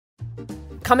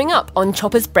coming up on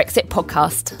Chopper's Brexit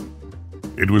Podcast.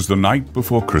 It was the night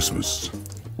before Christmas,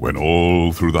 when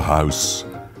all through the house,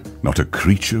 not a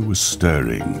creature was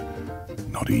stirring,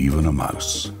 not even a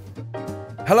mouse.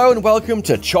 Hello and welcome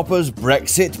to Chopper's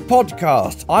Brexit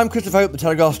Podcast. I'm Christopher Hope, the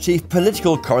Telegraph's chief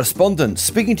political correspondent,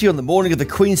 speaking to you on the morning of the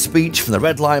Queen's speech from the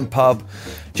Red Lion pub,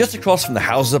 just across from the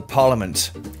Houses of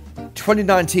Parliament.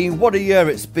 2019, what a year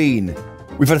it's been.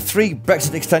 We've had 3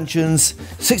 Brexit extensions,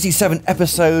 67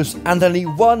 episodes, and only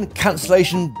 1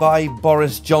 cancellation by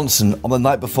Boris Johnson on the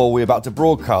night before we were about to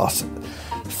broadcast.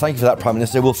 Thank you for that, Prime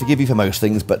Minister. We'll forgive you for most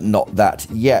things, but not that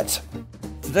yet.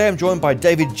 Today I'm joined by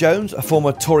David Jones, a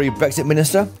former Tory Brexit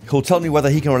minister, who'll tell me whether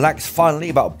he can relax finally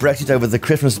about Brexit over the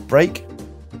Christmas break.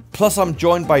 Plus I'm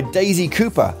joined by Daisy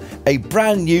Cooper, a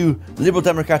brand new Liberal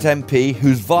Democrat MP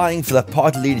who's vying for the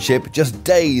party leadership just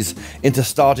days into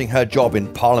starting her job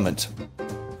in Parliament.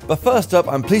 But first up,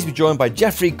 I'm pleased to be joined by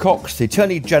Geoffrey Cox, the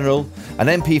Attorney General and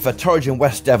MP for Tory and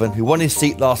West Devon, who won his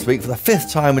seat last week for the 5th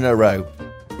time in a row,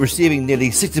 receiving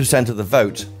nearly 60% of the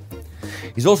vote.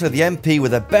 He's also the MP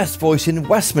with the best voice in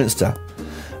Westminster,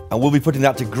 and we'll be putting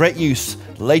that to great use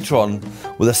later on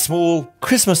with a small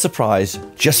Christmas surprise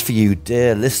just for you,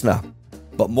 dear listener.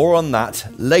 But more on that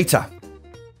later.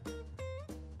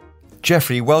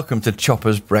 Geoffrey, welcome to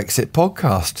Chopper's Brexit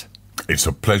Podcast. It's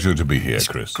a pleasure to be here,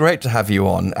 Chris. Great to have you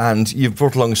on, and you've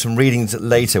brought along some readings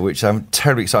later, which I'm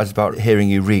terribly excited about hearing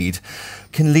you read.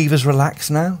 Can leave us relax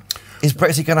now? Is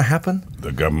Brexit going to happen?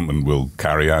 The government will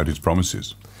carry out its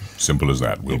promises. Simple as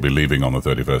that. We'll be leaving on the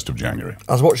 31st of January.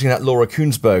 I was watching that Laura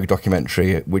Kuenssberg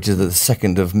documentary, which is the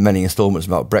second of many instalments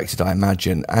about Brexit, I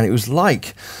imagine, and it was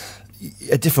like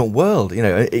a different world, you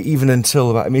know, even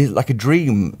until about, I mean, like a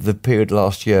dream, the period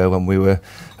last year when we were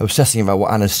obsessing about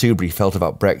what Anna Soubry felt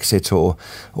about Brexit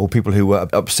or people who were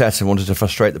upset and wanted to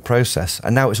frustrate the process.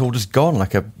 And now it's all just gone,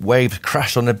 like a wave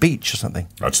crashed on a beach or something.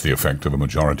 That's the effect of a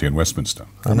majority in Westminster.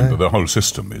 I mean, the whole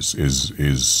system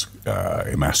is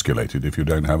emasculated if you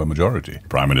don't have a majority.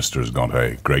 Prime Minister has got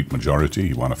a great majority.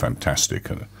 He won a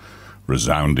fantastic,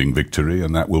 resounding victory,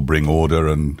 and that will bring order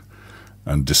and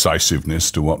decisiveness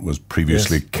to what was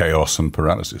previously chaos and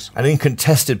paralysis. And in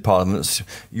contested parliaments,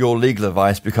 your legal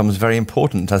advice becomes very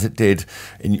important, as it did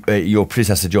in your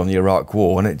predecessor during the Iraq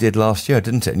War, and it did last year,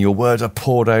 didn't it? And your words are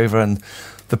poured over, and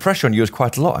the pressure on you is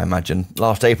quite a lot, I imagine.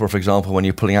 Last April, for example, when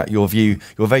you're pulling out your view,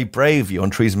 your very brave view on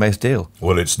Theresa May's deal.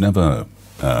 Well, it's never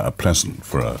pleasant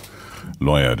for a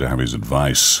lawyer to have his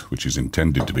advice, which is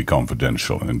intended to be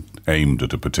confidential and aimed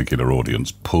at a particular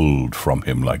audience, pulled from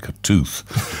him like a tooth.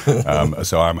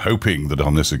 So I'm hoping that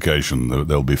on this occasion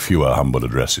there'll be fewer humble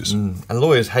addresses. And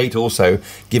lawyers hate also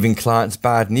giving clients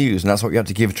bad news, and that's what you had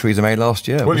to give Theresa May last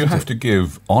year. Well, you have to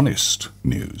give honest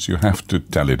news. You have to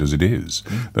tell it as it is.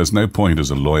 There's no point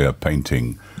as a lawyer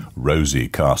painting rosy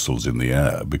castles in the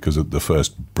air, because at the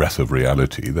first breath of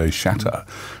reality they shatter.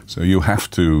 So you have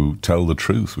to tell the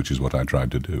truth, which is what I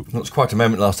tried to do. Well, it was quite a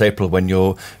moment last April when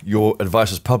your advice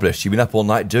was published. You've been up all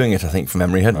night doing it, I think, from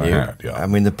memory, hadn't you? I had, yeah. I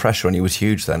mean, the pressure on you was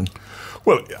huge then.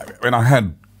 Well, I mean, I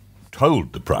had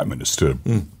told the Prime Minister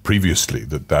previously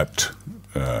that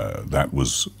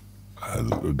was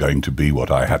going to be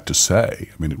what I had to say.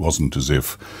 I mean, it wasn't as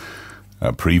if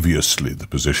previously the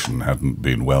position hadn't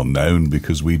been well known,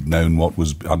 because we'd known what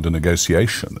was under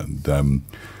negotiation. And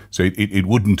so it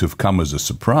wouldn't have come as a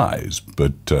surprise,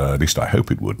 but at least I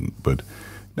hope it wouldn't. But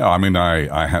no, I mean,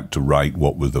 I had to write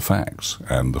what were the facts,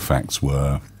 and the facts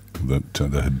were that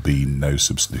there had been no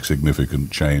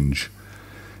significant change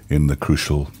in the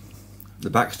crucial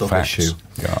backstop issue.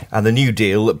 Yeah. And the new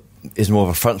deal is more of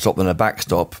a front stop than a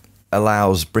backstop,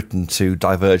 allows Britain to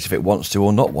diverge if it wants to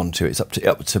or not want to. It's up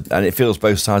to, and it feels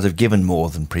both sides have given more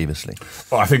than previously.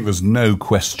 Well, I think there's no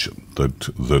question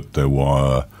that there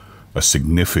were a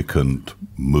significant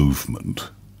movement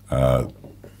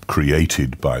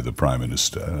created by the Prime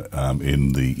Minister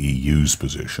in the EU's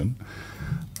position.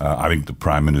 I think the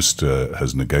Prime Minister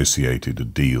has negotiated a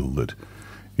deal that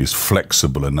is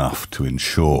flexible enough to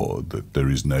ensure that there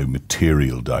is no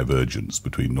material divergence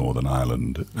between Northern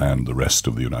Ireland and the rest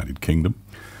of the United Kingdom.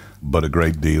 But a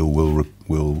great deal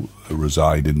will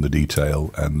reside in the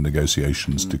detail and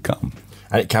negotiations to come.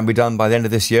 And it can be done by the end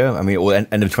of this year? I mean, or end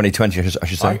of 2020, I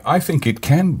should say? I think it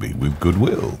can be with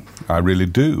goodwill. I really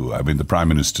do. I mean, the Prime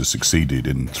Minister succeeded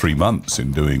in 3 months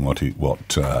in doing what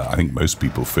I think most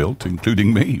people felt,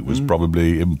 including me, was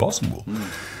probably impossible.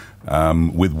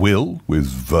 With will, with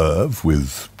verve,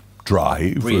 with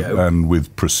drive, and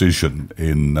with precision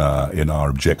in our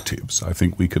objectives, I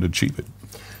think we can achieve it.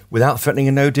 Without threatening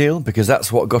a no deal? Because that's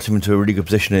what got him into a really good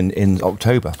position in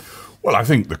October. Well, I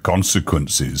think the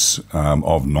consequences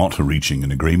of not reaching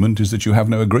an agreement is that you have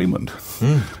no agreement.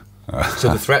 So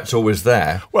the threat's always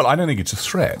there. Well, I don't think it's a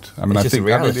threat. I mean, I think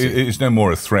it's no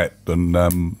more a threat than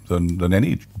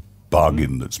any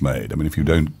bargain that's made. I mean, if you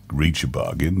don't reach a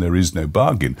bargain, there is no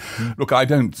bargain. Look, I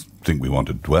don't think we want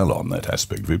to dwell on that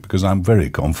aspect of it because I'm very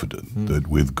confident that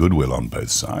with goodwill on both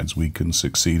sides, we can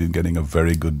succeed in getting a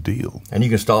very good deal. And you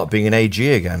can start being an AG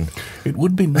again. It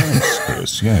would be nice,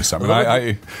 Chris, yes. I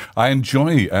mean, I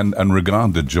enjoy and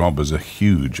regard the job as a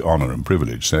huge honour and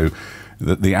privilege. So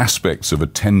the aspects of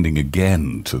attending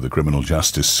again to the criminal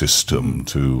justice system,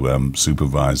 to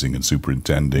supervising and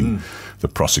superintending the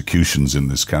prosecutions in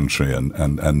this country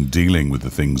and dealing with the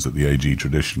things that the AG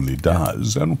traditionally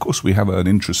does. And, of course, we have an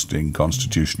interesting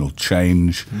constitutional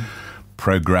change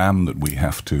program that we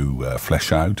have to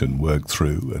flesh out and work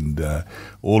through. And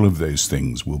all of those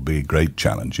things will be great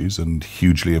challenges and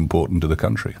hugely important to the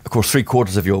country. Of course,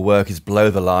 3/4 of your work is below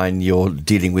the line. You're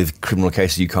dealing with criminal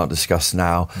cases you can't discuss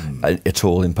now at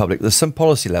all in public. There's some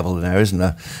policy level in there, isn't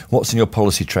there? What's in your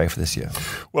policy tray for this year?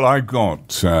 Well, I've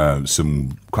got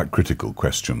some quite critical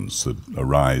questions that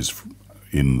arise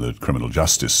in the criminal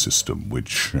justice system,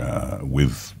 which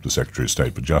with the Secretary of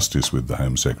State for Justice, with the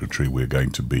Home Secretary, we're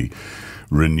going to be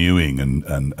renewing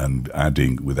and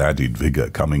adding with added vigour,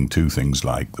 coming to things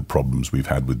like the problems we've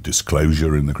had with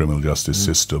disclosure in the criminal justice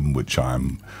system, which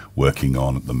I'm working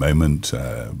on at the moment,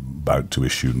 about to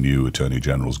issue new Attorney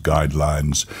General's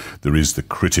guidelines. There is the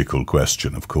critical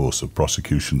question, of course, of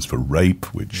prosecutions for rape,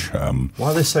 which... Why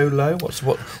are they so low?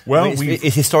 Well, I mean,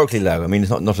 it's historically low. I mean, it's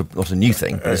not a new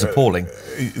thing, but it's appalling.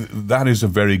 That is a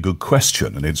very good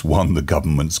question, and it's one the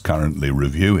government's currently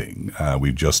reviewing.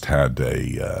 We've just had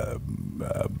a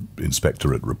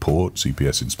inspectorate report,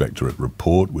 CPS inspectorate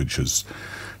report, which has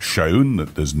shown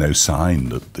that there's no sign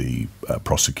that the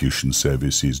prosecution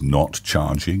service is not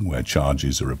charging where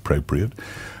charges are appropriate.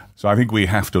 So I think we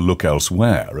have to look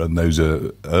elsewhere, and those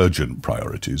are urgent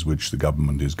priorities which the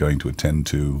government is going to attend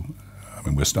to. I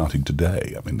mean, we're starting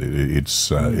today. I mean, it's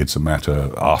a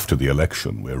matter after the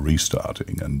election. We're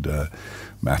restarting, and a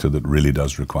matter that really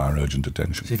does require urgent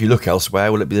attention. So if you look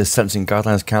elsewhere, will it be the Sentencing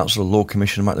Guidelines Council or Law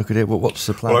Commission might look at it? What's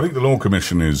the plan? Well, I think the Law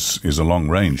Commission is a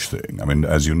long-range thing. I mean,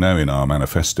 as you know, in our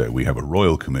manifesto, we have a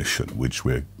Royal Commission, which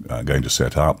we're going to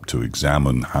set up to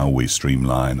examine how we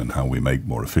streamline and how we make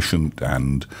more efficient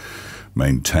and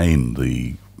maintain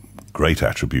the great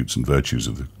attributes and virtues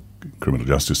of the criminal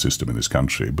justice system in this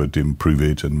country, but improve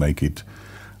it and make it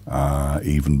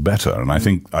even better. And I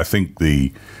think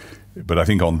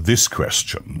on this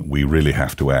question, we really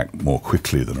have to act more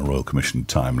quickly than a Royal Commission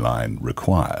timeline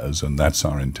requires, and that's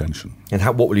our intention. And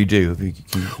what will you do? I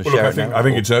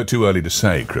think it's too early to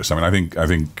say, Chris. I mean, I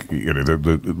think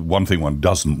the one thing one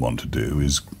doesn't want to do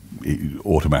is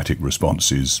automatic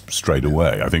responses straight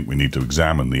away. I think we need to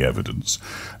examine the evidence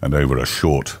and over a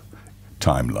short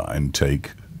timeline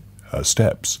take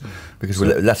steps. Because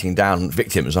we're letting down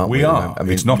victims, aren't we? We are. I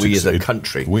mean, as a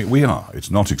country. We are. It's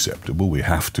not acceptable. We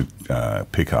have to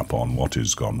pick up on what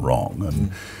has gone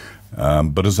wrong.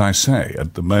 And but as I say,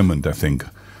 at the moment, I think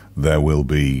there will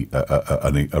be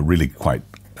a really quite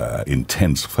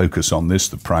intense focus on this.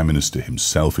 The Prime Minister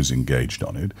himself is engaged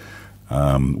on it.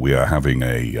 We are having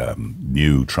a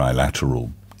new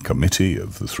trilateral committee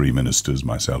of the three ministers,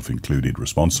 myself included,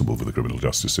 responsible for the criminal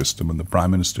justice system, and the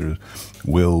Prime Minister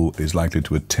is likely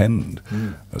to attend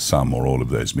some or all of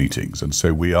those meetings. And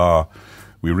so we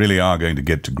really are going to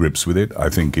get to grips with it. I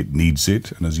think it needs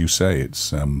it, and as you say,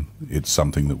 it's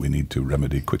something that we need to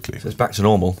remedy quickly. So it's back to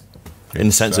normal. In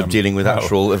the sense of dealing with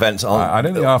actual events, I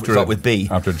don't think after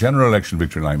a general election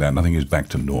victory like that, nothing is back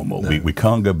to normal. No. We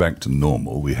can't go back to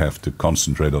normal. We have to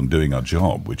concentrate on doing our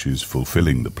job, which is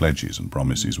fulfilling the pledges and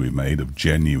promises we've made of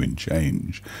genuine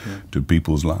change to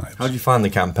people's lives. How did you find the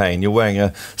campaign? You're wearing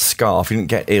a scarf. You didn't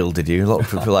get ill, did you? A lot of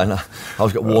people like that. I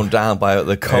was got worn down by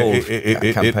the cold.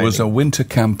 It was a winter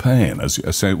campaign.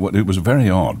 So it was very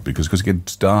odd because it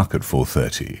gets dark at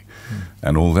 4:30.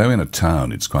 And although in a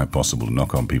town it's quite possible to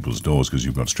knock on people's doors because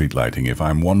you've got street lighting, if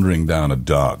I'm wandering down a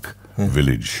dark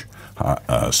village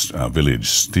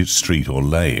street or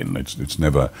lane, it's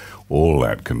never all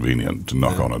that convenient to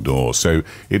knock on a door. So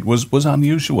it was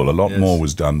unusual. A lot more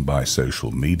was done by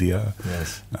social media.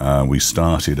 Yes. We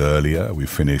started earlier, we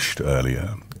finished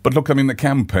earlier. But look, I mean, the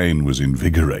campaign was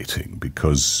invigorating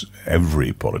because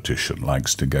every politician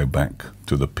likes to go back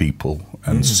to the people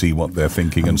and see what they're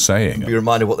thinking and saying. Be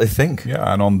reminded what they think.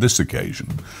 Yeah, and on this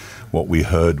occasion, what we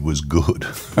heard was good.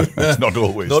 It's not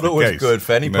always the case. Not always good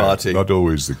for any party. Not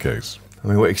always the case. I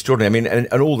mean, what extraordinary. I mean,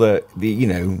 and all the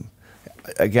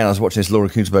again, I was watching this Laura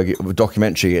Kuenssberg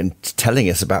documentary and telling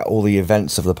us about all the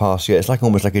events of the past year. It's like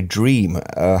almost like a dream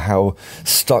how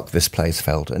stuck this place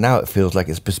felt. And now it feels like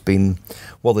it's just been,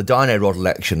 well, the Dino Rod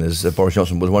election, as Boris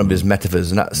Johnson was one of his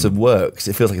metaphors, and that's the works.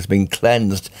 It feels like it's been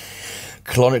cleansed,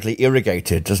 canonically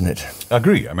irrigated, doesn't it? I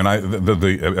agree. I mean,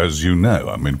 as you know,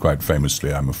 I mean, quite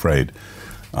famously, I'm afraid,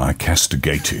 I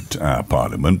castigated our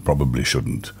Parliament. Probably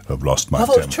shouldn't have lost my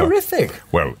temper. I thought it was terrific.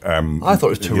 Well, I thought it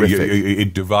was terrific.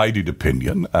 It divided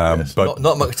opinion, yes, but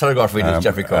not much Telegraph readers,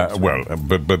 Geoffrey Cox.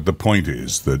 But the point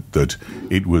is that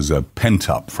it was a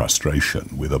pent-up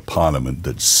frustration with a Parliament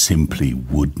that simply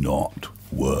would not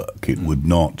work. It would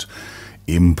not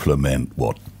implement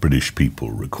what British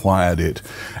people required it.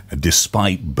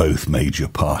 Despite both major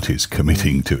parties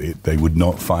committing to it, they would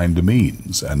not find a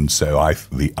means. And so I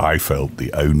felt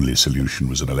the only solution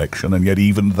was an election, and yet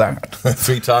even that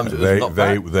 3 times it was not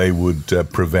bad. they would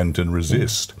prevent and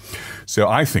resist. So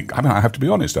I think, I have to be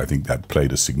honest, I think that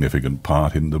played a significant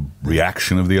part in the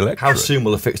reaction of the electorate. How soon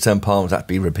will a fixed-term Parliament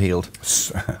be repealed?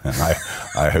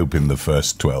 I hope in the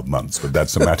first 12 months, but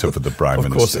that's a matter for the Prime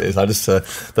Minister. Of course it is. I just,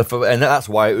 and that's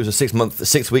why it was a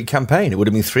 6-week campaign. It would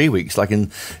have been 3 weeks, like in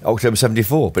October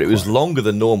 74, but it was longer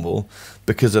than normal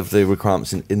because of the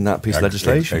requirements in that piece of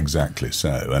legislation. Exactly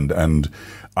so. And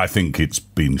I think it's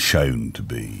been shown to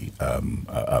be,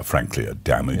 frankly, a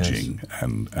damaging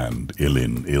and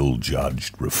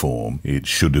ill-judged reform. It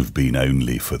should have been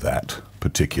only for that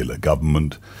particular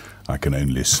government. I can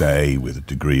only say, with a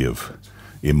degree of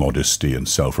immodesty and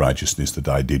self-righteousness, that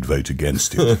I did vote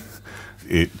against it.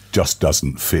 It just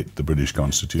doesn't fit the British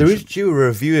Constitution. There is due a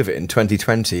review of it in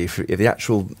 2020. If the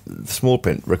actual small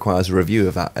print requires a review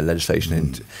of that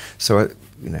legislation. So,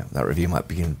 that review might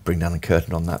bring down the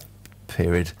curtain on that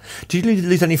period. Did you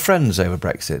lose any friends over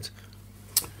Brexit?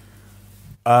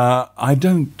 I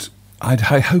don't.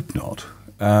 I hope not.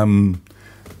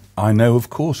 I know, of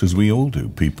course, as we all do,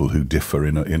 people who differ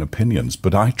in opinions,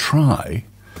 but I try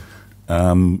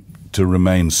to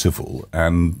remain civil,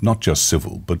 and not just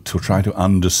civil, but to try to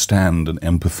understand and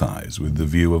empathise with the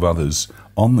view of others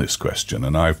on this question.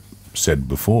 And I've said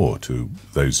before to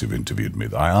those who've interviewed me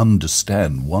that I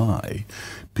understand why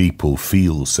people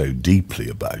feel so deeply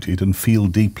about it and feel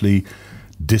deeply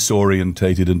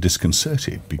disorientated and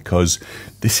disconcerted, because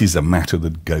this is a matter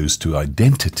that goes to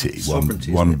identity.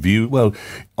 One view. Well,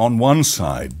 on one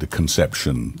side, the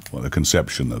conception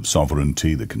of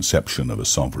sovereignty, the conception of a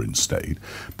sovereign state,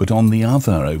 but on the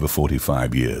other, over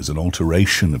 45 years, an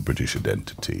alteration of British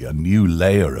identity, a new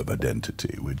layer of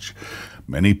identity, which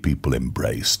many people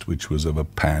embraced, which was of a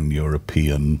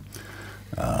pan-European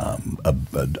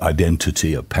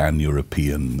identity, a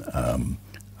pan-European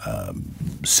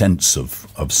sense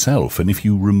of self. And if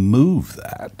you remove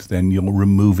that, then you're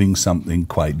removing something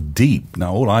quite deep.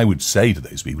 Now, all I would say to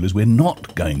those people is we're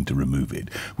not going to remove it.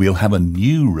 We'll have a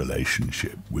new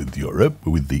relationship with Europe,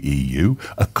 with the EU,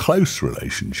 a close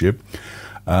relationship.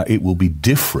 It will be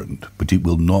different, but it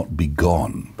will not be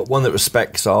gone. But one that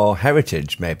respects our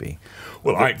heritage, maybe.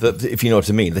 Well, if you know what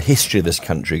I mean, the history of this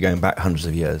country going back hundreds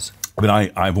of years. I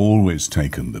mean, I've always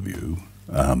taken the view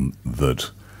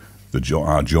that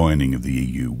our joining of the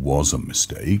EU was a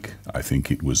mistake. I think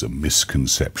it was a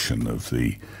misconception of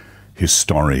the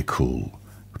historical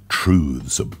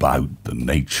truths about the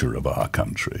nature of our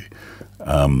country.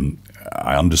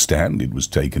 I understand it was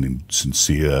taken in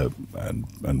sincere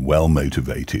and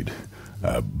well-motivated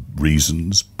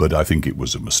reasons, but I think it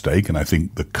was a mistake, and I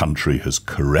think the country has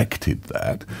corrected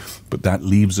that. But that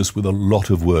leaves us with a lot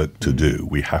of work to do.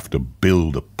 We have to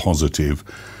build a positive,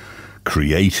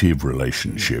 creative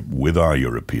relationship with our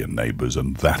European neighbours,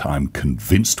 and that I'm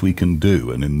convinced we can do.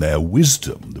 And in their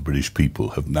wisdom, the British people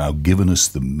have now given us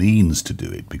the means to do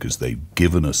it, because they've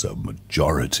given us a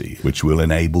majority which will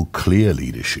enable clear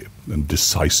leadership and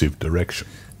decisive direction.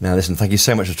 Now, listen, thank you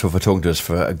so much for talking to us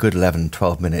for a good 11,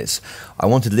 12 minutes. I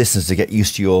wanted listeners to get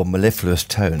used to your mellifluous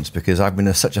tones, because I've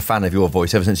been such a fan of your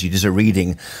voice ever since you did a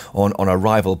reading on a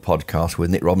rival podcast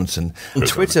with Nick Robinson. On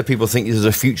Twitter, people think there's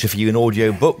a future for you in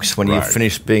audio books when you've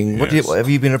finished being... Yes. Have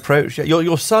you been approached?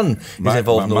 Your son is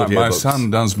involved in audiobooks. My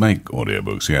son does make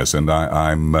audiobooks, yes, and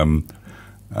I'm...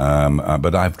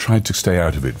 but I've tried to stay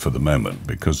out of it for the moment,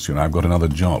 because I've got another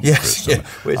job. Yes,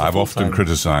 Chris, I've often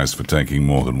criticised for taking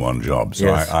more than one job, so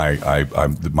yes.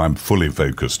 I'm fully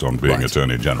focused on being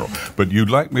Attorney General. But you'd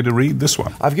like me to read this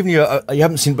one? I've given you you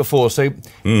haven't seen it before, so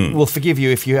we'll forgive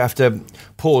you if you have to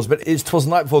pause. But it's "'Twas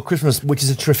the Night Before Christmas," which is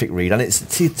a terrific read, and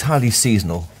it's entirely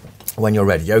seasonal. When you're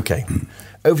ready, okay.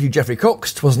 Over to you, Geoffrey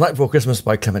Cox. "'Twas the Night Before Christmas"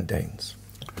 by Clement Danes.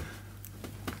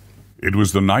 It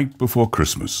was the night before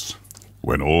Christmas,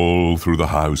 when all through the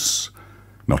house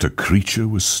Not a creature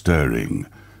was stirring,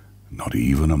 not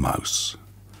even a mouse.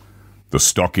 The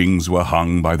stockings were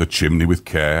hung by the chimney with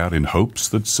care, in hopes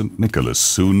that St. Nicholas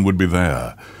soon would be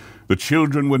there. The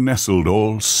children were nestled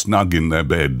all snug in their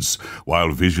beds,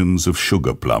 while visions of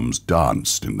sugar plums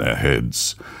danced in their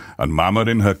heads. And Mamma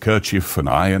in her kerchief and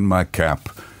I in my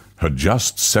cap had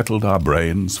just settled our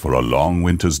brains for a long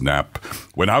winter's nap,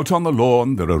 when out on the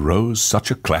lawn there arose such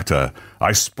a clatter,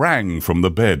 I sprang from the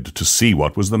bed to see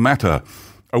what was the matter.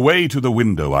 Away to the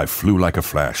window I flew like a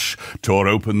flash, tore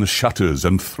open the shutters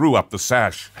and threw up the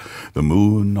sash. The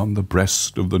moon on the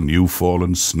breast of the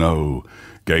new-fallen snow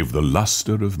gave the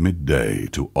lustre of midday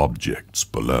to objects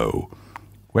below,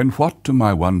 when what to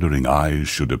my wondering eyes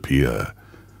should appear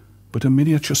but a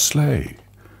miniature sleigh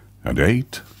and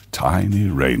 8 tiny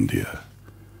reindeer.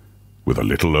 With a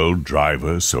little old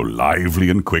driver so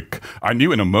lively and quick, I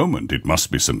knew in a moment it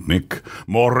must be St. Nick.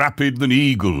 More rapid than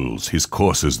eagles his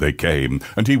coursers they came,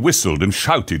 and he whistled and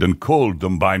shouted and called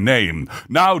them by name.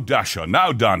 Now Dasher,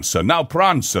 now Dancer, now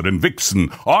Prancer and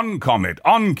Vixen, on Comet,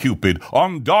 on Cupid,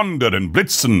 on Donder and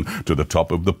Blitzen, to the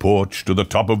top of the porch, to the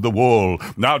top of the wall.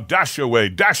 Now dash away,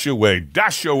 dash away,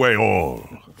 dash away all.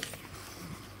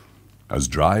 As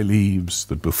dry leaves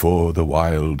that before the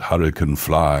wild hurricane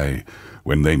fly,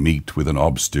 when they meet with an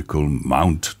obstacle,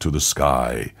 mount to the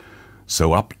sky,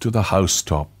 so up to the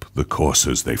housetop the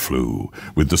coursers they flew,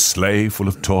 with the sleigh full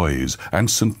of toys,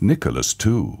 and St. Nicholas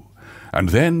too. And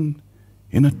then,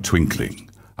 in a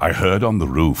twinkling, I heard on the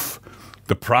roof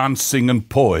the prancing and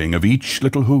pawing of each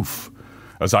little hoof.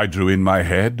 As I drew in my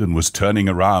head and was turning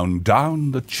around,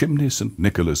 down the chimney St.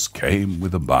 Nicholas came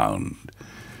with a bound.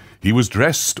 He was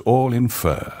dressed all in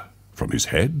fur, from his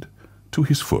head to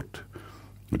his foot,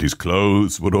 but his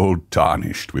clothes were all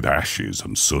tarnished with ashes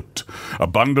and soot. A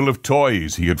bundle of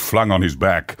toys he had flung on his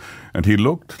back, and he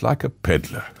looked like a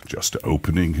peddler just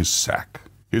opening his sack.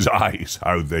 His eyes,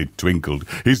 how they twinkled,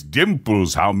 his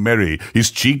dimples, how merry, his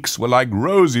cheeks were like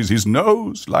roses, his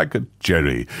nose like a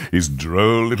cherry, his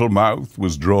droll little mouth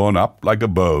was drawn up like a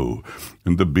bow,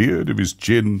 and the beard of his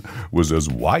chin was as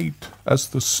white as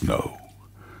the snow.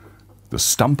 The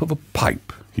stump of a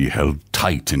pipe he held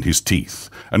tight in his teeth,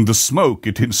 and the smoke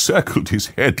it encircled his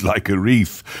head like a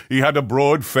wreath. He had a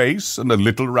broad face and a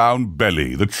little round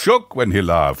belly that shook when he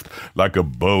laughed like a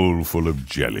bowl full of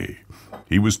jelly.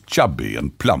 He was chubby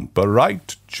and plump, a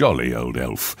right jolly old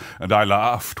elf, and I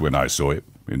laughed when I saw him,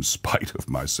 in spite of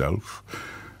myself.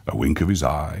 A wink of his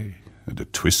eye and a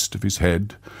twist of his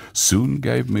head soon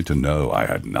gave me to know I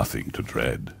had nothing to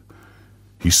dread.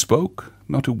 He spoke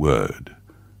not a word,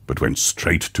 but went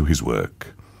straight to his work,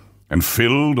 and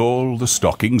filled all the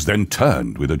stockings, then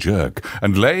turned with a jerk,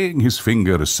 and laying his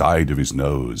finger aside of his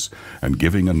nose, and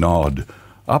giving a nod,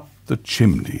 up the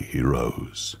chimney he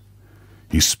rose.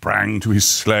 He sprang to his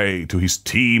sleigh, to his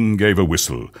team gave a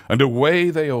whistle, and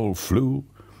away they all flew,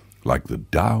 like the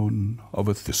down of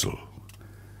a thistle.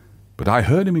 But I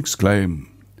heard him exclaim,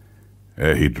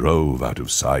 ere he drove out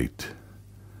of sight,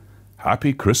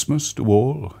 "Happy Christmas to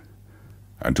all,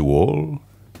 and to all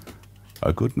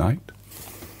a good night."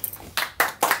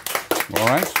 All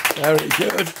right. Very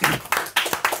good.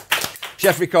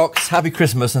 Geoffrey Cox, happy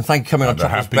Christmas, and thank you for coming on And a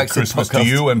Chopper's happy Brexit Christmas podcast. to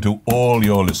you and to all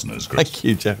your listeners, Chris. Thank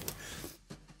you, Jeff.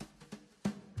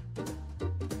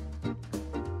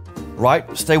 Right,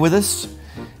 stay with us.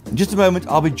 In just a moment,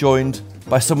 I'll be joined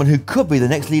by someone who could be the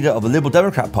next leader of the Liberal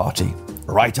Democrat Party,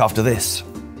 right after this.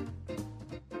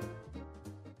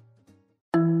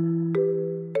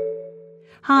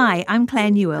 Hi, I'm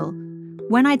Claire Newell.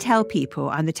 When I tell people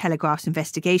I'm the Telegraph's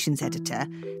investigations editor,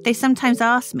 they sometimes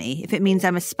ask me if it means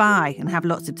I'm a spy and have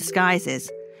lots of disguises.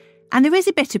 And there is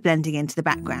a bit of blending into the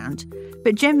background,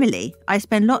 but generally I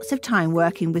spend lots of time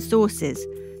working with sources,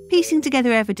 piecing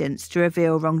together evidence to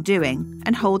reveal wrongdoing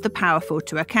and hold the powerful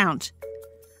to account.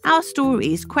 Our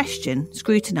stories question,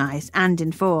 scrutinise and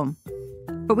inform.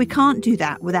 But we can't do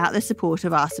that without the support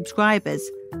of our subscribers.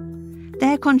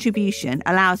 Their contribution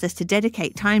allows us to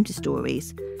dedicate time to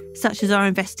stories, such as our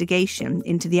investigation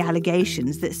into the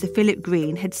allegations that Sir Philip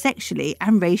Green had sexually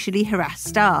and racially harassed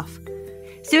staff.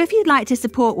 So if you'd like to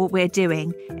support what we're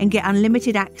doing and get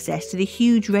unlimited access to the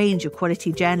huge range of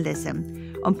quality journalism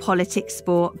on politics,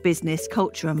 sport, business,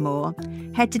 culture and more,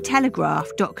 head to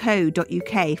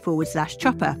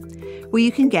telegraph.co.uk/chopper, where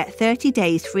you can get 30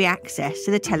 days free access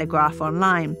to the Telegraph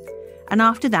online. And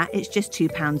after that, it's just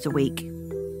 £2 a week.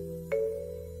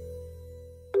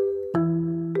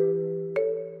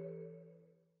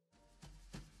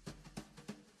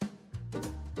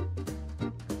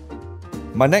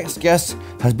 My next guest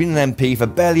has been an MP for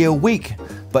barely a week,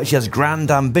 but she has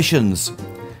grand ambitions.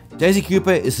 Daisy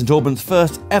Cooper is St Albans'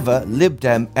 first ever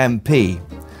LibDem MP.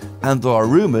 And there are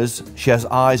rumours she has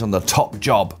eyes on the top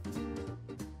job.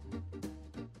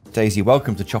 Daisy,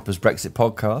 welcome to Chopper's Brexit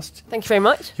Podcast. Thank you very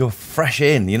much. You're fresh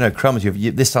in, crumbs.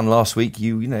 This time last week,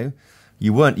 you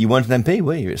weren't an MP,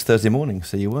 were you? It's Thursday morning,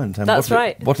 so you weren't. That's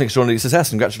right. What an extraordinary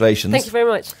success! Congratulations. Thank you very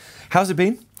much. How's it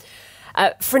been?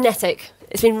 Frenetic.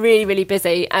 It's been really, really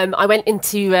busy. I went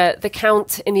into the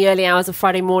count in the early hours of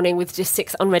Friday morning with just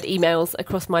 6 unread emails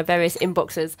across my various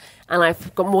inboxes, and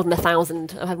I've got more than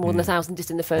 1,000. I've had more than 1,000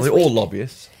 just in the first week. They're all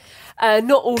lobbyists.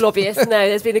 Not all lobbyists, no.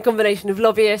 There's been a combination of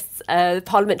lobbyists,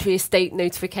 parliamentary estate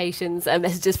notifications,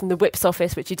 messages from the Whip's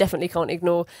office, which you definitely can't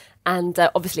ignore, and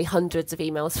obviously hundreds of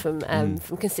emails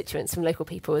from constituents, from local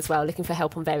people as well, looking for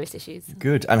help on various issues.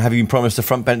 Good. And have you been promised a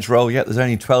front bench role yet? There's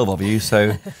only 12 of you,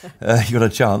 so you've got a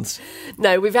chance.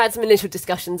 No, we've had some initial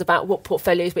discussions about what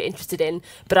portfolios we're interested in,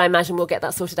 but I imagine we'll get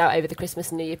that sorted out over the Christmas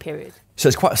and New Year period. So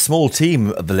it's quite a small team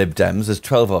of the Lib Dems. There's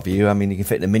 12 of you. I mean, you can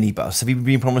fit in a minibus. Have you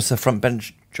been promised a front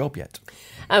bench job yet?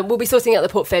 We'll be sorting out the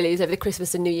portfolios over the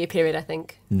Christmas and New Year period, I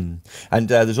think. And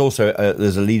there's also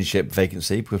there's a leadership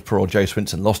vacancy because poor old Jo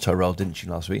Swinson lost her role, didn't she,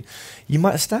 last week? You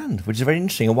might stand, which is very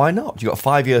interesting. And why not? You've got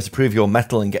 5 years to prove your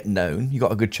mettle and get known. You've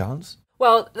got a good chance.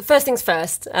 Well, the first things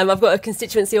first, I've got a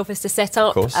constituency office to set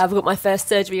up. I've got my first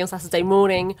surgery on Saturday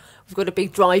morning. We've got a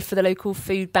big drive for the local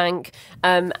food bank.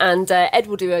 And Ed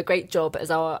will do a great job as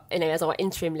our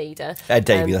interim leader. Ed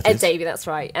Davey, Ed Davey, that's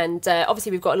right. And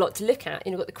obviously we've got a lot to look at.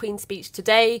 We've got the Queen's speech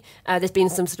today. There's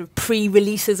been some sort of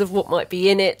pre-releases of what might be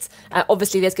in it.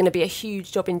 Obviously there's going to be a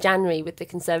huge job in January with the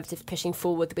Conservatives pushing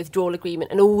forward the withdrawal agreement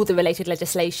and all the related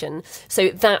legislation. So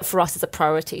that for us is a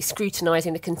priority,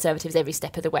 scrutinising the Conservatives every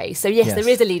step of the way. So yes. There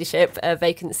is a leadership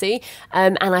vacancy,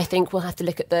 and I think we'll have to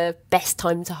look at the best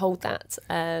time to hold that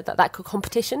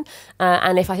competition.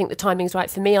 And if I think the timing's right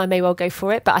for me, I may well go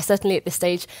for it. But I certainly at this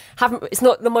stage haven't. It's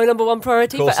not my number one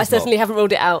priority, but I certainly haven't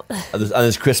ruled it out. And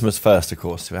there's Christmas first, of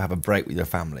course, to have a break with your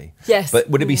family. Yes. But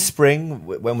would it be spring?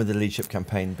 When would the leadership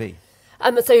campaign be?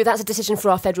 So that's a decision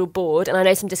for our federal board, and I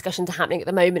know some discussions are happening at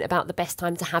the moment about the best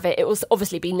time to have it. It will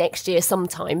obviously be next year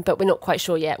sometime, but we're not quite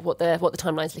sure yet what the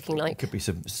timeline's looking like. It could be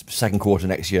some second quarter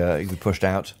next year. It could be pushed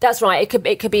out. That's right.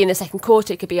 It could be in the second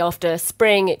quarter. It could be after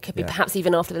spring. It could be perhaps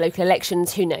even after the local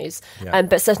elections. Who knows? Yeah.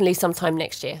 But certainly sometime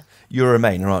next year. You're a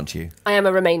Remainer, aren't you? I am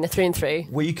a Remainer through and through.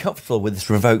 Were you comfortable with this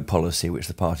revoke policy which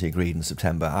the party agreed in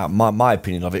September? My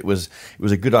opinion of it was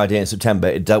a good idea in September.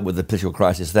 It dealt with the political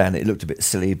crisis then. It looked a bit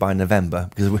silly by November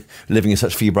because we're living in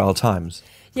such febrile times.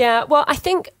 Yeah, well, I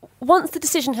think once the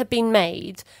decision had been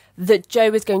made that Jo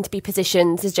was going to be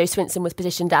positioned, as Jo Swinson was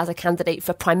positioned as a candidate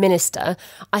for Prime Minister,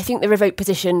 I think the revoke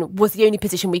position was the only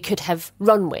position we could have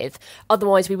run with.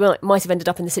 Otherwise, we might have ended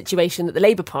up in the situation that the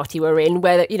Labour Party were in,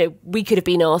 where we could have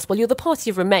been asked, well, you're the party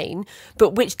of Remain,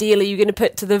 but which deal are you going to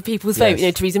put to the people's vote?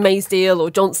 Theresa May's deal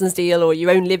or Johnson's deal or your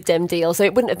own Lib Dem deal? So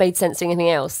it wouldn't have made sense doing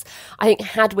anything else. I think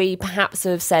had we perhaps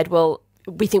have said, well,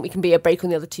 we think we can be a break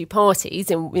on the other two parties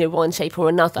in one shape or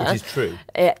another. Which is true.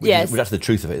 Yes. That's the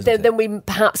truth of it, isn't it? Then we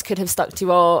perhaps could have stuck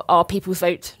to our people's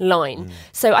vote line.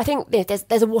 So I think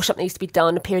there's a wash-up that needs to be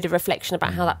done, a period of reflection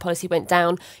about how that policy went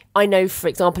down. I know, for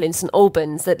example, in St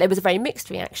Albans, that there was a very mixed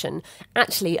reaction.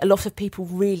 Actually, a lot of people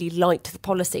really liked the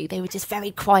policy. They were just very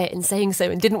quiet in saying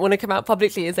so and didn't want to come out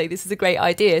publicly and say this is a great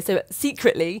idea. So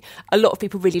secretly, a lot of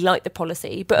people really liked the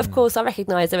policy. But of course, I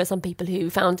recognise there are some people who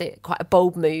found it quite a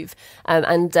bold move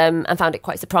and found it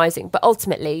quite surprising. But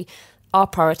ultimately, our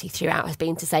priority throughout has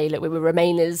been to say, look, we were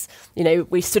Remainers.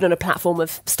 We stood on a platform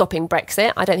of stopping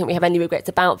Brexit. I don't think we have any regrets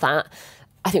about that.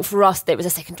 I think for us, there was a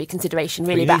secondary consideration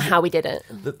really about how we did it.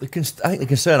 I think the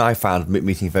concern I found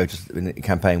meeting voters in the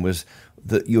campaign was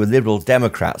that you were Liberal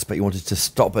Democrats, but you wanted to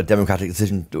stop a democratic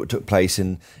decision that took place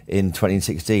in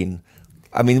 2016.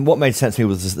 I mean, what made sense to me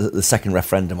was the second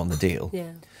referendum on the deal.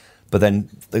 Yeah. But then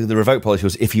the revoke policy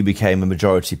was if you became a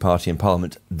majority party in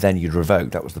Parliament, then you'd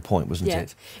revoke. That was the point, wasn't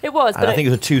it? It was. And I think it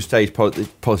was a two-stage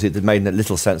policy that made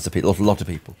little sense to people, a lot of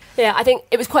people. Yeah, I think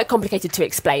it was quite complicated to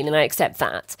explain, and I accept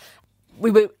that. We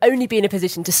would only be in a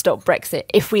position to stop Brexit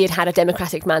if we had had a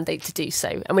democratic mandate to do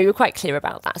so. And we were quite clear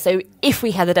about that. So if we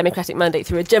had a democratic mandate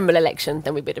through a general election,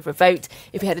 then we would have revoked.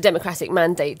 If we had a democratic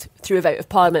mandate through a vote of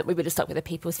Parliament, we would have stuck with the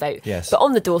people's vote. Yes. But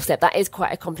on the doorstep, that is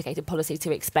quite a complicated policy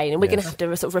to explain. And we're going to have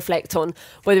to sort of reflect on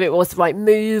whether it was the right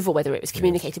move or whether it was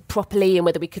communicated properly and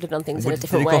whether we could have done things in a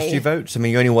different way. Did it cost you votes? I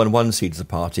mean, you only won one seat as a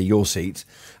party, your seat,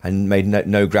 and made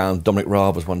no ground. Dominic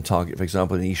Raab was one target, for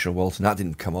example, in Esher and Walton. That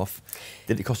didn't come off.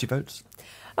 Did it cost you votes?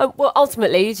 Well,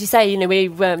 ultimately, as you say, we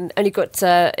only got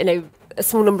a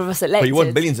small number of us elected. But you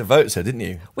won millions of votes, though, didn't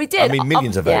you? We did. I mean,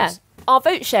 millions of votes. Our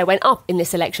vote share went up in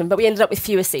this election, but we ended up with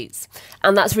fewer seats.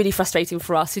 And that's really frustrating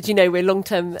for us. As you know, we're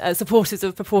long-term supporters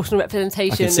of proportional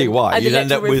representation. I can see why. And you'd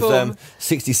end up reform. with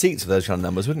 60 seats for those kind of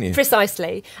numbers, wouldn't you?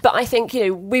 Precisely. But I think,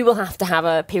 we will have to have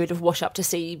a period of wash-up to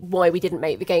see why we didn't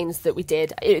make the gains that we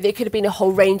did. There could have been a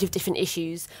whole range of different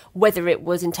issues, whether it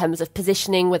was in terms of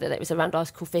positioning, whether it was around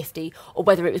Article 50, or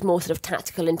whether it was more sort of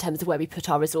tactical in terms of where we put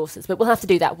our resources. But we'll have to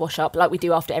do that wash-up like we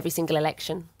do after every single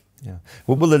election. Yeah.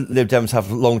 Well, will the Lib Dems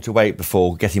have long to wait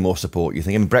before getting more support, you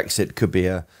think? I mean, Brexit could be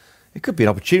an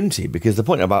opportunity, because the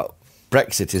point about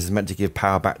Brexit is meant to give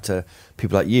power back to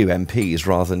people like you, MPs,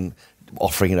 rather than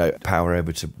offering power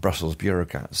over to Brussels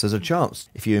bureaucrats. There's a chance,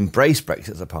 if you embrace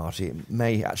Brexit as a party, it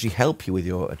may actually help you with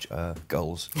your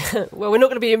goals. Well, we're not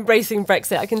going to be embracing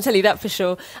Brexit, I can tell you that for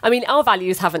sure. I mean, our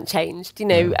values haven't changed.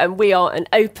 And we are an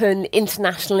open,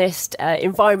 internationalist,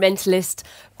 environmentalist,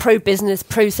 pro-business,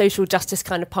 pro-social justice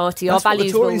kind of party. That's our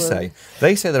values what the Tories say.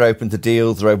 They say they're open to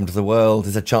deals, they're open to the world.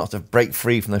 There's a chance to break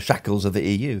free from the shackles of the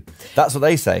EU. That's what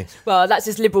they say. Well, that's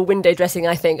just liberal window dressing,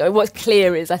 I think. What's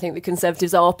clear is I think the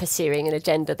Conservatives are pursuing an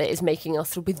agenda that is making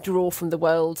us withdraw from the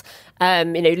world,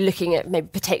 looking at maybe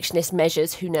protectionist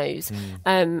measures, who knows.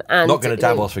 And not going to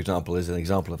Davos, for example, is an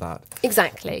example of that.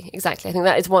 Exactly. I think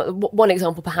that is one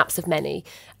example perhaps of many.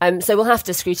 So we'll have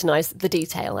to scrutinise the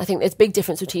detail. I think there's a big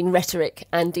difference between rhetoric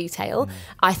and detail.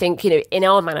 I think, in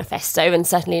our manifesto, and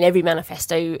certainly in every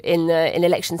manifesto in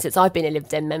elections since I've been a Lib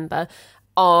Dem member,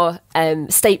 our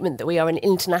statement that we are an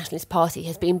internationalist party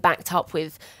has been backed up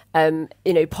with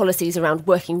policies around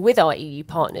working with our EU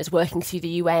partners, working through the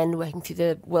UN, working through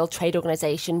the World Trade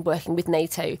Organization, working with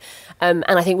NATO. And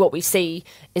I think what we see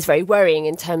is very worrying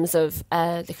in terms of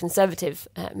the Conservative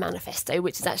manifesto,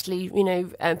 which is actually,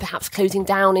 perhaps closing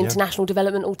down international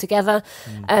development altogether.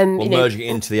 Merging it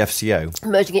into the FCO.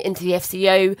 Merging it into the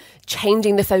FCO,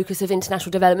 changing the focus of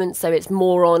international development so it's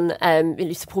more on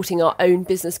supporting our own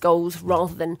business goals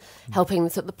rather than helping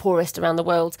the poorest around the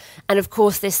world. And of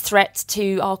course, this threat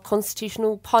to our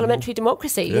constitutional parliamentary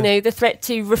democracy, the threat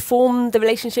to reform the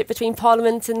relationship between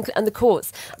Parliament and the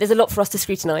courts. There's a lot for us to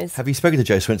scrutinise. Have you spoken to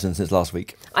Jo Swinson since last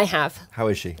week? I have. How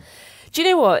is she? Do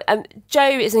you know what? Jo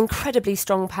is an incredibly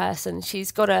strong person.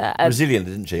 She's got resilient,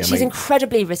 isn't she? She's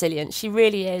incredibly resilient. She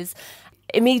really is.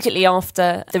 Immediately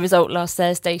after the result last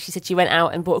Thursday, she said she went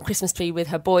out and bought a Christmas tree with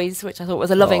her boys, which I thought was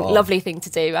a lovely thing to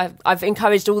do. I've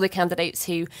encouraged all the candidates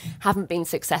who haven't been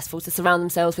successful to surround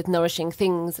themselves with nourishing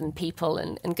things and people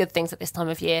and good things at this time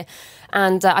of year.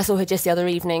 And I saw her just the other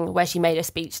evening where she made a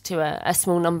speech to a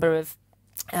small number of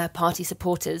party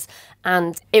supporters,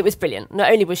 and it was brilliant.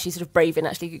 Not only was she sort of brave in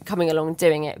actually coming along and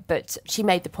doing it, but she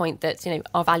made the point that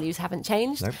our values haven't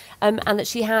changed. Nope. And that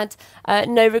she had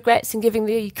no regrets in giving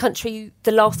the country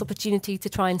the last opportunity to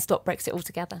try and stop Brexit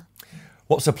altogether.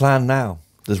 What's the plan now?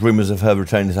 There's rumours of her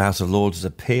returning to the House of Lords as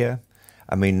a peer.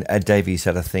 I mean, Ed Davies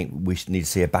said, I think we need to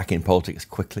see her back in politics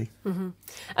quickly. Mm-hmm.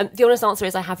 The honest answer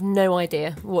is I have no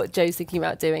idea what Jo's thinking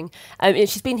about doing.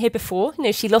 She's been here before.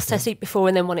 She lost her seat before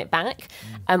and then won it back.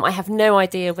 I have no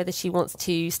idea whether she wants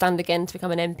to stand again to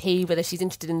become an MP, whether she's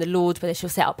interested in the Lords, whether she'll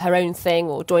set up her own thing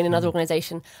or join another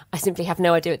organisation. I simply have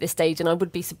no idea at this stage, and I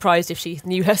would be surprised if she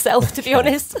knew herself, to be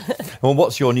honest. Well,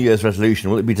 what's your New Year's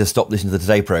resolution? Will it be to stop listening to the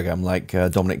Today programme like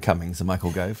Dominic Cummings and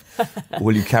Michael Gove? Or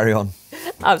will you carry on?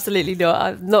 Absolutely not.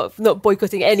 I'm not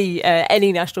boycotting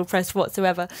any national press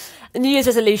whatsoever. The New Year's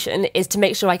resolution is to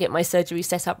make sure I get my surgery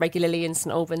set up regularly in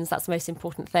St Albans. That's the most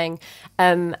important thing.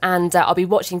 And I'll be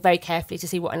watching very carefully to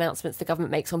see what announcements the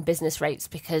government makes on business rates,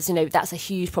 because, that's a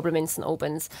huge problem in St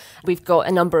Albans. We've got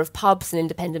a number of pubs and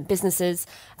independent businesses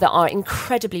that are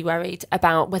incredibly worried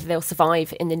about whether they'll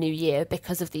survive in the new year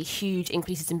because of the huge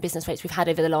increases in business rates we've had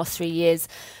over the last 3 years.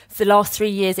 For the last 3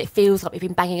 years, it feels like we've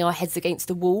been banging our heads against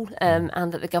the wall, and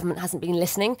that the government hasn't been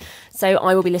listening. So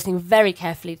I will be listening very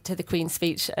carefully to the Queen's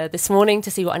speech this morning to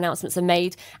see what announcements are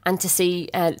made and to see,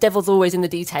 devil's always in the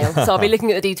detail. So I'll be looking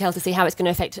at the detail to see how it's going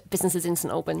to affect businesses in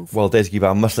St Albans. Well, Daisy Cooper,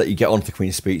 I must let you get on to the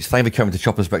Queen's speech. Thank you for coming to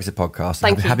Chopper's Brexit Podcast.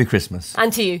 Thank you. Happy Christmas.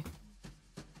 And to you.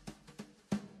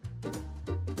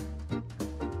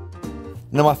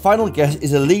 Now, my final guest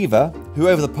is a Leaver who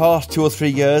over the past 2 or 3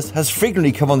 years has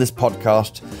frequently come on this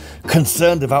podcast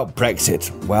concerned about Brexit.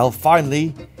 Well,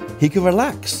 finally, he can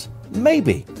relax,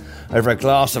 maybe, over a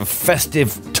glass of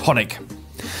festive tonic.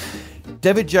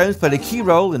 David Jones played a key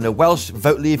role in the Welsh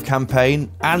Vote Leave campaign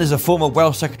and is a former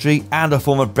Welsh Secretary and a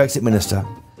former Brexit Minister.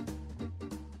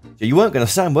 You weren't going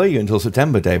to stand, were you, until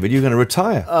September, David? You were going to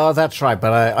retire. Oh, that's right,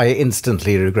 but I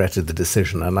instantly regretted the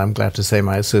decision, and I'm glad to say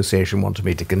my association wanted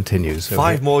me to continue. So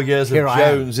 5 more years of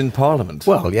Jones in Parliament.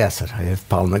 Well, yes, if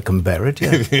Parliament can bear it,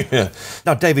 yes. Yeah.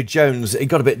 Now, David Jones, it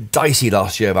got a bit dicey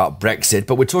last year about Brexit,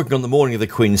 but we're talking on the morning of the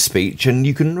Queen's speech, and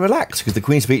you can relax, because the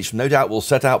Queen's speech no doubt will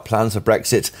set out plans for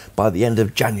Brexit by the end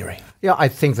of January. Yeah, I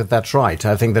think that's right.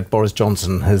 I think that Boris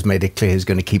Johnson has made it clear he's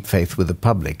going to keep faith with the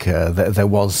public. There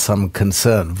was some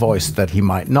concern voiced that he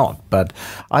might not, but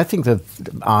I think that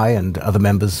I and other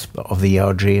members of the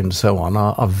ERG and so on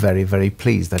are very, very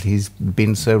pleased that he's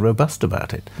been so robust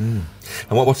about it. And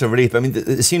what a relief. I mean,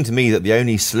 it seemed to me that the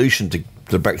only solution to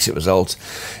the Brexit result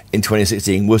in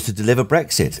 2016 was to deliver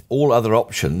Brexit. All other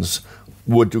options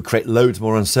would create loads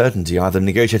more uncertainty, either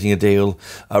negotiating a deal,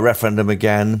 a referendum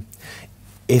again.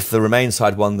 If the Remain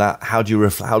side won that, how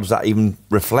does that even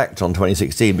reflect on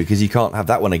 2016? Because you can't have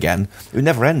that one again. It would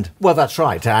never end. Well, that's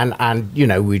right. And you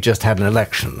know, we just had an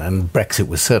election, and Brexit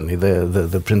was certainly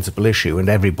the principal issue, and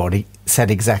everybody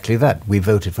said exactly that. We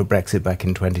voted for Brexit back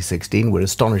in 2016. We're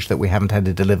astonished that we haven't had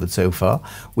it delivered so far.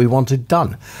 We want it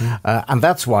done. And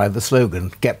that's why the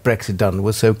slogan, Get Brexit Done,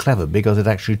 was so clever, because it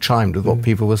actually chimed with what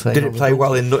people were saying. Did it play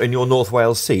well in your North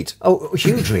Wales seat? Oh,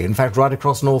 hugely. In fact, right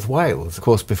across North Wales. Of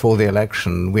course, before the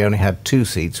election, we only had 2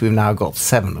 seats. We've now got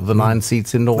 7 of the 9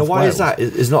 seats in North Wales. Now, why is that?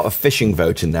 There's not a fishing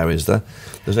vote in there, is there?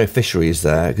 There's no fisheries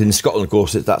there. In Scotland, of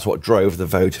course, that's what drove the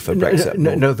vote for Brexit.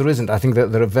 No, there isn't. I think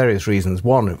that there are various reasons.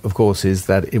 One, of course, is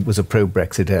that it was a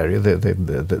pro-Brexit area.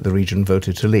 The region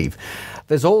voted to leave.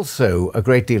 There's also a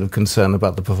great deal of concern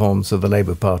about the performance of the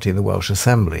Labour Party in the Welsh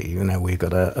Assembly. You know, we've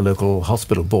got a local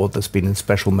hospital board that's been in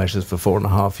special measures for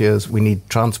 4.5 years. We need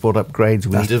transport upgrades.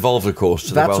 That's devolved, of course,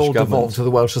 to the Welsh government. That's all devolved to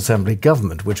the Welsh Assembly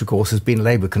government, which, of course, has been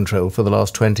Labour controlled for the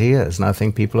last 20 years. And I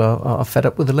think people are fed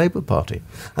up with the Labour Party.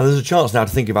 And there's a chance now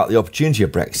to think about the opportunity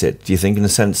of Brexit, do you think, in the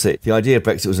sense that the idea of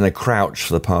Brexit was in a crouch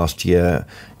for the past year,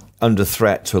 under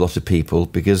threat to a lot of people,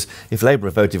 because if Labour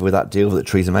had voted with that deal that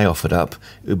Theresa May offered up, it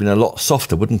would have been a lot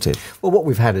softer, wouldn't it? Well, what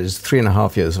we've had is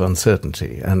 3.5 years of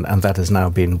uncertainty, and that has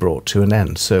now been brought to an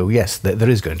end. So, yes, there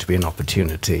is going to be an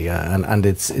opportunity, and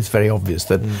it's very obvious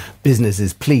that business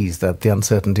is pleased that the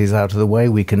uncertainty is out of the way.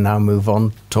 We can now move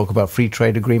on, talk about free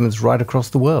trade agreements right across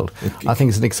the world. I think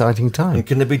it's an exciting time. And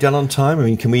can it be done on time? I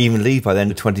mean, can we even leave by the end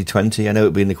of 2020? I know it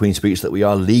would be in the Queen's speech that we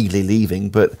are legally leaving,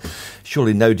 but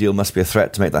surely no deal must be a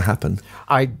threat to make that happen.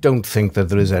 I don't think that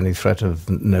there is any threat of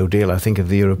no deal. I think if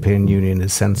the European Union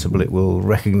is sensible, it will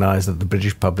recognise that the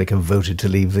British public have voted to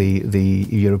leave the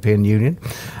European Union.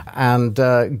 And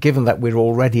given that we're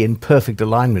already in perfect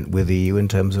alignment with the EU in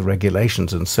terms of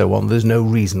regulations and so on, there's no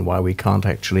reason why we can't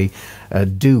actually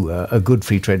do a good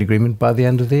free trade agreement by the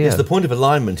end of the year. Yes, the point of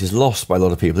alignment is lost by a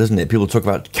lot of people, isn't it? People talk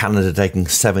about Canada taking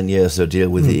 7 years to deal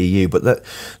with the EU, but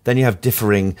then you have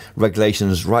differing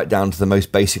regulations right down to the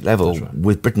most basic level. Right.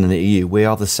 With Britain and the EU, we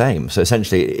are the same. So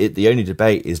essentially, the only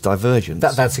debate is divergence.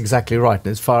 That's exactly right. And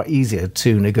it's far easier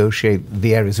to negotiate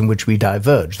the areas in which we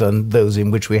diverge than those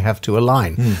in which we have to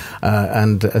align.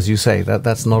 And as you say,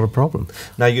 that's not a problem.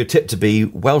 Now, you're tipped to be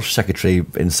Welsh Secretary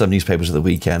in some newspapers at the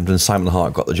weekend, and Simon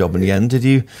Hart got the job in the end. Did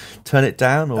you turn it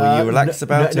down, or were you relaxed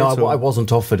about it? No, I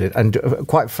wasn't offered it. And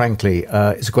quite frankly,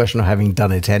 it's a question of having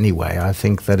done it anyway. I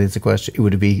think that it's a question, it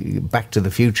would be Back to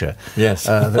the Future. Yes.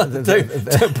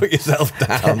 Don't put yourself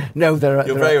down. No,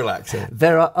 you're very relaxed.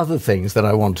 There are other things that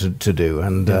I wanted to do,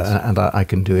 and I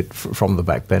can do it from the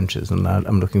back benches, and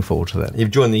I'm looking forward to that.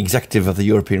 You've joined the executive of the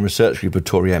European Research Group of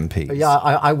Tory MPs. Yeah,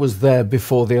 I was there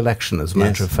before the election, as a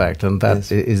matter of fact, and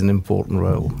that is an important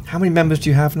role. How many members do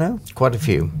you have now? Quite a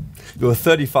few. There were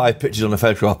 35 pictures on a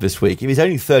photograph this week. If he's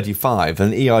only 35,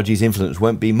 then ERG's influence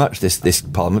won't be much this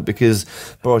Parliament, because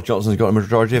Boris Johnson's got a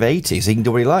majority of 80, so he can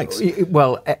do what he likes.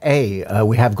 Well,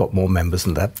 we have got more members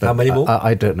than that. How many more?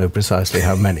 I don't know precisely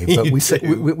how many, but we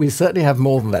certainly have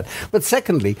more than that. But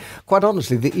secondly, quite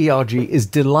honestly, the ERG is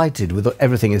delighted with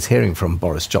everything it's hearing from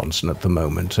Boris Johnson at the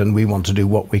moment, and we want to do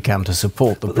what we can to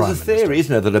support the Prime Minister. There's a theory,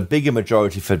 isn't there, that a bigger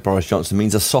majority for Boris Johnson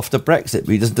means a softer Brexit.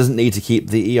 He doesn't need to keep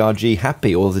the ERG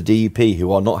happy, or the DUP,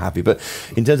 who are not happy. But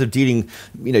in terms of dealing,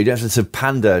 you don't have to sort of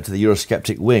pander to the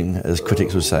Eurosceptic wing, as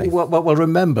critics would say. Well,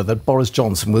 remember that Boris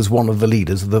Johnson was one of the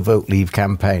leaders of the Vote Leave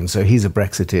campaign, so he's a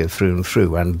Brexiteer through and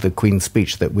through, and the Queen's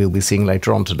speech that we'll be seeing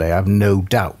later on today, I've no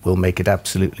doubt, will make it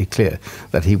absolutely clear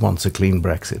that he wants a clean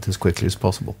Brexit as quickly as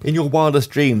possible. In your wildest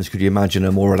dreams, could you imagine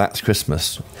a more relaxed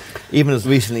Christmas? Even as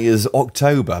recently as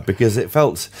October, because it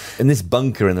felt, in this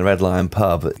bunker in the Red Lion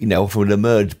pub, often would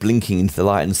emerge blinking into the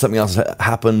light, and something else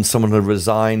happened, Commons, someone had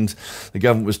resigned, the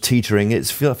government was teetering. It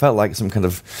felt like some kind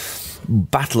of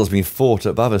battle has been fought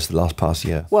above us the last past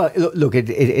year. Well, look,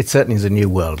 it certainly is a new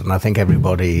world, and I think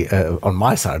everybody on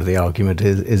my side of the argument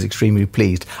is extremely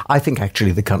pleased. I think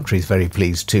actually the country is very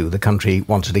pleased too. The country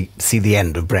wanted to see the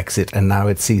end of Brexit, and now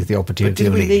it sees the opportunity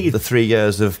but of did we need the 3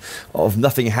 years of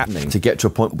nothing happening to get to a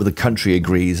point where the country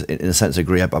agrees, in a sense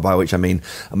agree, by which I mean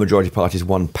a majority party's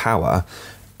won power,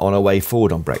 on a way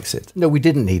forward on Brexit? No, we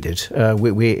didn't need it.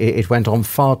 It went on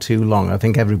far too long. I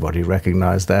think everybody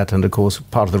recognised that. And of course,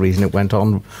 part of the reason it went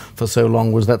on for so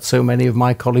long was that so many of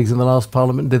my colleagues in the last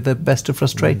Parliament did their best to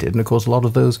frustrate it. And of course, a lot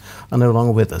of those are no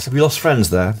longer with us. Have you lost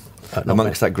friends there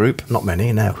amongst that group? Not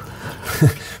many, no.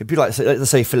 It'd be like,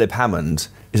 let's say Philip Hammond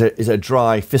is a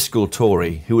dry fiscal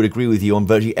Tory who would agree with you on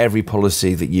virtually every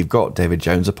policy that you've got, David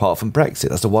Jones, apart from Brexit.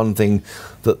 That's the one thing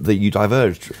that you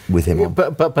diverged with him on.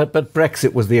 But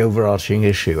Brexit was the overarching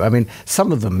issue. I mean,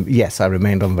 some of them, yes, I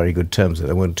remained on very good terms with.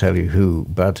 I won't tell you who,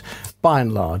 but by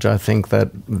and large, I think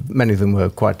that many of them were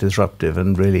quite disruptive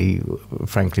and really,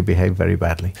 frankly, behaved very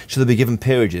badly. Should they be given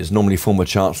peerages? Normally former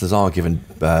chancellors are given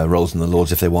roles in the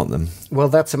Lords if they want them. Well,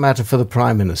 that's a matter for the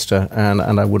Prime Minister, and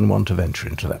I wouldn't want to venture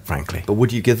into that, frankly. But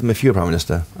would you give them if you were Prime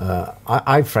Minister?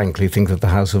 I frankly think that the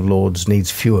House of Lords needs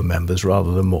fewer members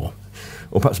rather than more.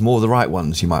 Or perhaps more of the right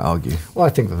ones, you might argue. Well, I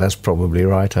think that that's probably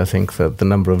right. I think that the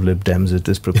number of Lib Dems is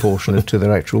disproportionate to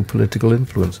their actual political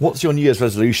influence. What's your New Year's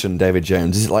resolution, David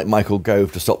Jones? Is it like Michael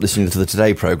Gove to stop listening to the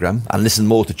Today programme and listen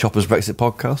more to Chopper's Brexit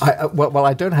podcast? Well,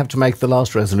 I don't have to make the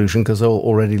last resolution because I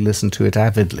already listened to it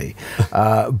avidly.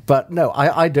 But no,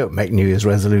 I don't make New Year's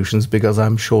resolutions because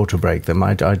I'm sure to break them.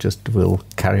 I just will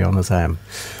carry on as I am.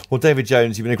 Well, David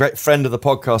Jones, you've been a great friend of the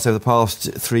podcast over the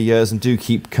past 3 years and do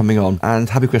keep coming on. And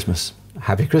happy Christmas.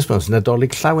 Happy Christmas.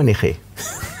 Nadolig llawen I chi.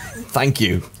 Thank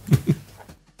you.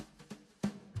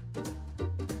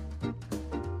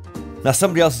 Now,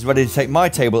 somebody else is ready to take my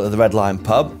table at the Red Lion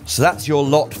pub, so that's your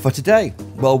lot for today.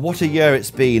 Well, what a year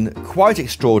it's been. Quite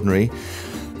extraordinary.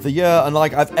 The year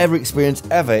unlike I've ever experienced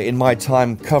ever in my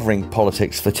time covering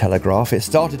politics for Telegraph. It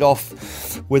started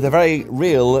off with a very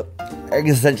real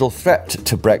existential threat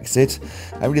to Brexit,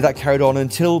 and really that carried on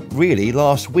until really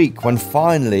last week when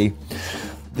finally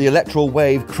the electoral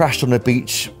wave crashed on a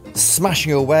beach,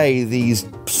 smashing away these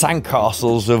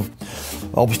sandcastles of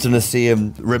obstinacy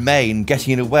and Remain,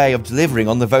 getting in the way of delivering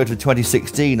on the vote of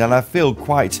 2016. And I feel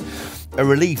quite a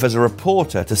relief as a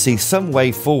reporter to see some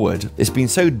way forward. It's been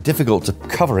so difficult to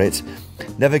cover it,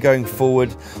 never going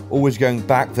forward, always going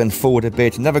back, then forward a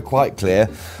bit, never quite clear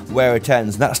where it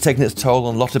ends. And that's taken its toll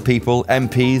on a lot of people,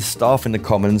 MPs, staff in the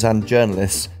Commons and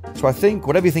journalists. So I think,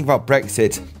 whatever you think about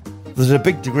Brexit, there's a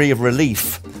big degree of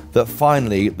relief that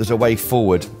finally there's a way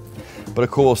forward. But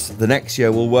of course, the next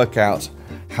year we'll work out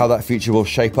how that future will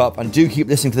shape up. And do keep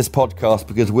listening to this podcast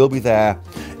because we'll be there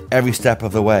every step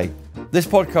of the way. This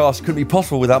podcast couldn't be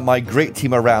possible without my great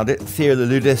team around it, Theo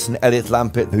Leludis and Elliot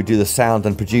Lampett, who do the sound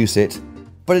and produce it.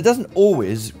 But it doesn't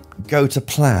always go to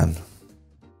plan.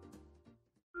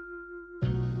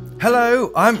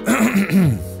 Hello, I'm...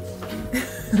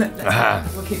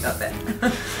 We'll keep that bit.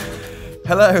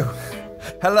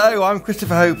 Hello, I'm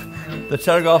Christopher Hope, the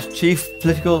Telegraph's chief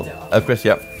political... Chris,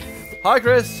 yep. Hi,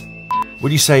 Chris.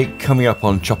 Would you say coming up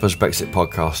on Chopper's Brexit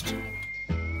podcast?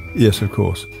 Yes, of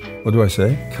course. What do I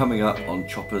say? Coming up on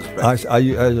Chopper's Brexit...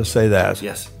 I just say that.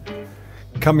 Yes.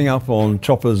 Coming up on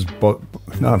Chopper's...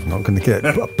 No, I'm not going to get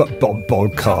it.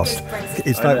 Podcast.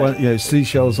 It's like when,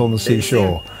 seashells on the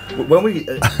seashore. When we...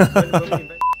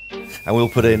 And we'll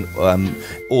put in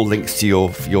all links to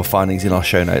your findings in our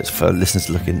show notes for listeners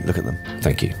to look at them.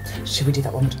 Thank you. Should we do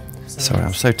that one? Sorry,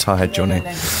 I'm so tired, Johnny.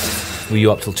 No. Were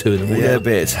you up till 2 in the morning? Yeah, a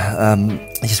bit.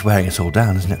 It's just wearing us all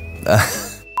down, isn't it?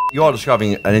 You are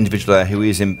describing an individual there who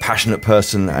is a passionate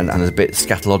person and is a bit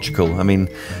scatological. I mean,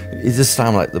 it does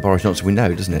sound like the Boris Johnson we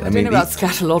know, doesn't it? I don't know about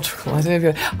scatological. I don't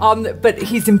know if but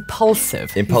he's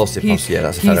impulsive. Impulsive, yeah,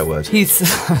 that's a better word. He's. Should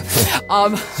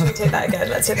we take that again?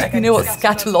 Let's take that again. You know what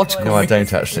scatological? No, I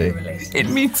don't actually. It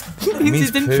means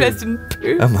his interest in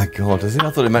poo. Oh my God! I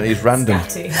thought it meant he's random.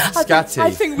 Scatty. I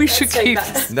think we should keep.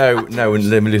 No, and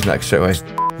let me lose that straight away.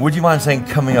 Would you mind saying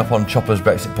coming up on Chopper's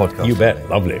Brexit podcast? You bet.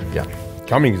 Lovely. Yeah.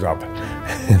 Cummings up.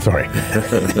 Sorry.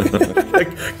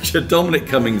 Dominic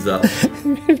Cummings up.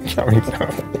 Cummings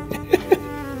up.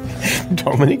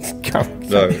 Dominic's Cummings.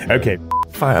 No. Okay.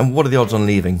 Fine. And what are the odds on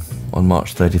leaving on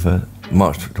March 29th?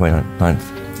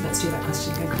 Let's do that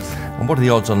question again, Chris. And what are the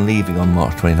odds on leaving on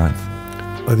March 29th?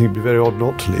 I think it'd be very odd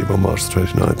not to leave on March the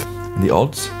 29th. And the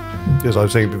odds? Yes, I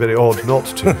was saying it'd be very odd not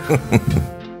to.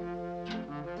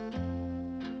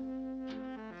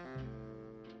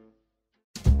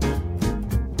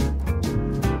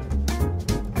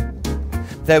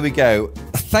 There we go.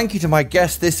 Thank you to my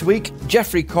guests this week,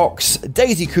 Geoffrey Cox,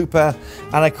 Daisy Cooper,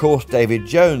 and of course David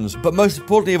Jones. But most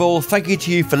importantly of all, thank you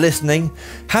to you for listening.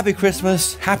 Happy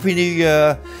Christmas, Happy New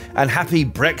Year, and Happy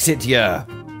Brexit year.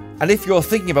 And if you're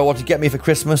thinking about what to get me for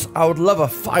Christmas, I would love a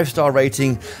 5-star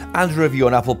rating and a review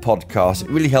on Apple Podcasts. It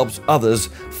really helps others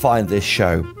find this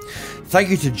show. Thank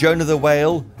you to Jonah the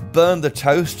Whale, Burn the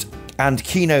Toast, and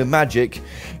Kino Magic,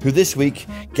 who this week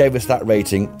gave us that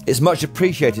rating. It's much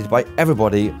appreciated by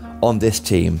everybody on this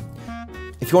team.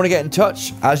 If you want to get in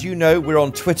touch, as you know, we're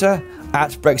on Twitter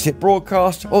at Brexit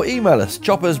Broadcast, or email us,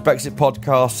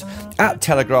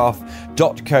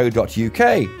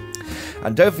 choppersbrexitpodcast@telegraph.co.uk.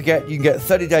 And don't forget, you can get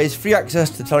 30 days free access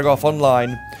to Telegraph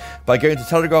online by going to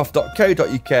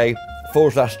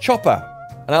telegraph.co.uk/chopper.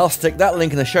 And I'll stick that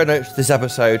link in the show notes to this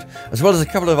episode, as well as a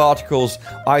couple of articles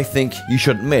I think you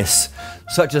shouldn't miss,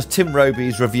 such as Tim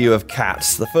Roby's review of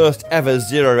Cats, the first ever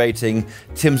 0 rating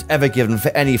Tim's ever given for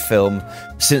any film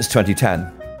since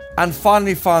 2010. And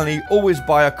finally, always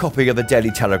buy a copy of the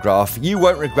Daily Telegraph. You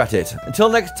won't regret it. Until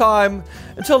next time,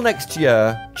 until next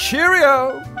year,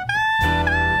 cheerio!